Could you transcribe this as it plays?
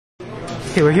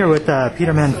Okay, we're here with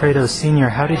Peter Manfredo, Sr.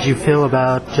 How did you feel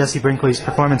about Jesse Brinkley's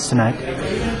performance tonight?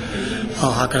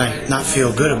 Oh, how can I not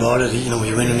feel good about it? He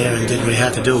went in there and did what he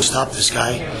had to do, stop this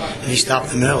guy, and he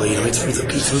stopped him early. He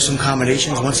threw some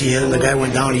combinations. Once he hit him, the guy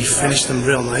went down. He finished him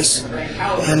real nice,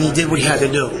 and he did what he had to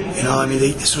do.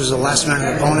 This was a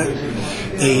last-minute opponent.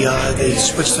 They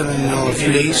switched him in a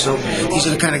few days, so these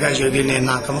are the kind of guys you got to get in there and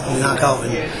knock out.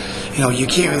 And you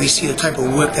can't really see the type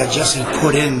of work that Jesse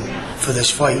put in for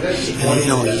this fight.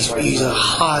 And, he's a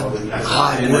hard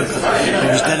worker. He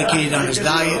was dedicated on his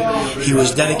diet. He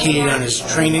was dedicated on his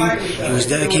training. He was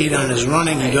dedicated on his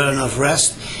running. He got enough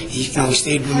rest. He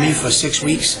stayed with me for 6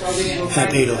 weeks, and that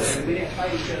paid off.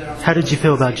 How did you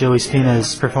feel about Joey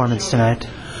Spina's performance tonight?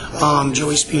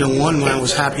 Joey Spina won. I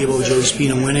was happy about Joey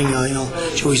Spina winning.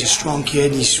 Joey's a strong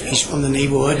kid. He's from the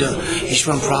neighborhood. He's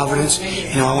from Providence.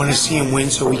 I want to see him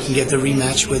win so we can get the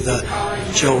rematch with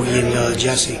Joey and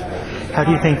Jesse. How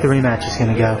do you think the rematch is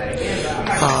going to go?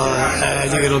 I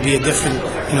think it'll be a different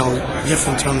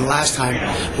from the last time.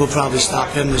 We'll probably stop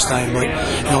him this time, but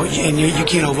and you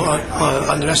can't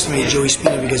underestimate Joey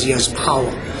Spina because he has power,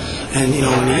 and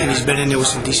he's been in there with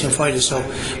some decent fighters.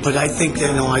 But I think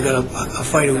that I got a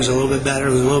fighter who's a little bit better,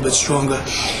 who's a little bit stronger,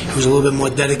 who's a little bit more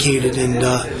dedicated, and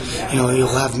he'll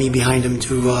have me behind him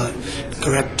to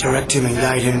direct him and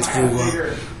guide him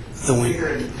through the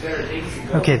win.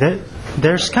 Okay,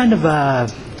 there's kind of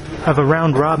a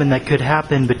round robin that could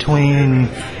happen between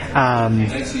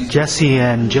Jesse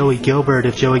and Joey Gilbert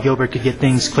if Joey Gilbert could get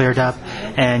things cleared up,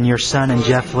 and your son and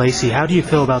Jeff Lacey. How do you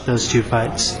feel about those two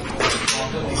fights?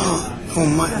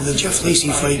 The Jeff Lacey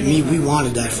fight, we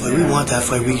wanted that fight. We want that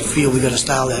fight. We feel we got a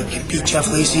style that can beat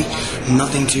Jeff Lacey.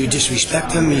 Nothing to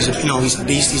disrespect him. He's a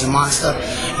beast. He's a monster.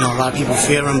 A lot of people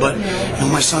fear him, but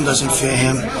my son doesn't fear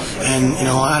him, and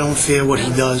I don't fear what he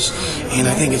does. And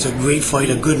I think it's a great fight,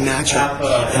 a good matchup,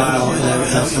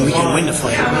 and we can win the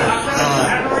fight.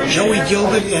 Joey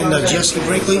Gilbert and Jesse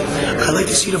Brinkley, I'd like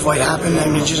to see the fight happen.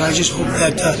 I just hope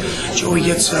that Joey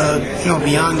gets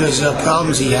beyond his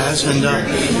problems he has, and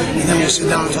then we'll sit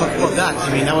down and talk about that.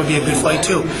 That would be a good fight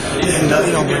too. And but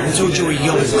until Joey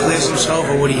Gilbert clears himself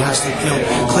of what he has to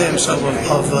clear himself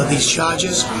of these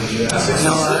charges,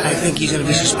 I think he's going to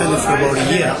be suspended for about a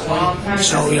year.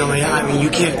 So you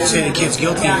can't say the kid's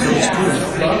guilty until he's proven.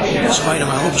 So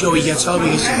I hope Joey gets out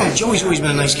because Joey's always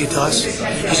been a nice kid to us.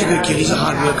 He's a good kid. He's a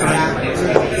hard worker.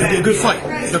 It'll be a good fight.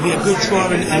 It'll be a good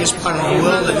draw in this part of the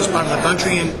world, in this part of the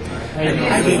country, and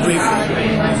it'll be a great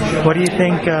fight. What do you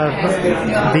think of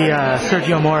the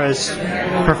Sergio Mora's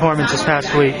performance this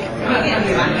past week?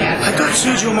 I thought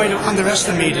Sergio might have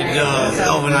underestimated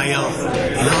Elvin Ayala.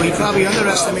 He probably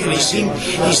underestimated. He's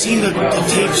seen the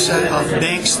tapes of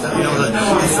Banks, the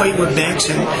fight with Banks,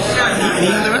 and he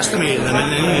underestimated him.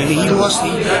 And he lost.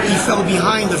 He fell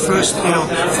behind the first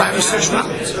 5 or 6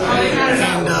 rounds.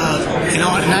 And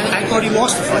I thought he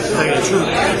lost the fight, to tell you the truth.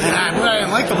 And what I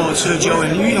like about Sergio,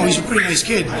 and he's a pretty nice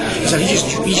kid, is that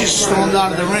he just stormed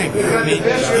out of the ring.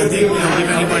 And didn't give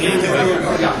anybody into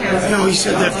it. He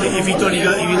said that if he thought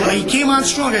he came on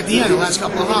strong at the end, the last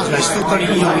couple of rounds, but I still thought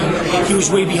he was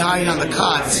way behind on the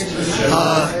cards to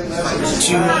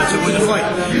win the fight.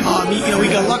 We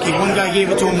got lucky. One guy gave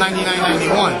it to him 99-91.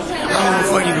 I don't know what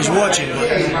fight he was watching.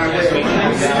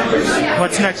 But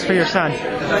what's next for your son?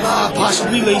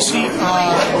 Possibly Lacey.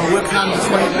 We're working on the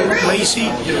fight with Lacey.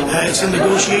 It's in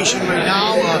negotiation right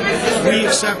now. We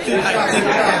accepted. I think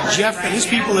Jeff and his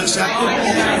people accepted.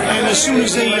 And as soon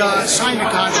as they sign the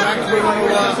contract, we're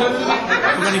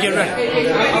going to get ready.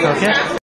 Okay.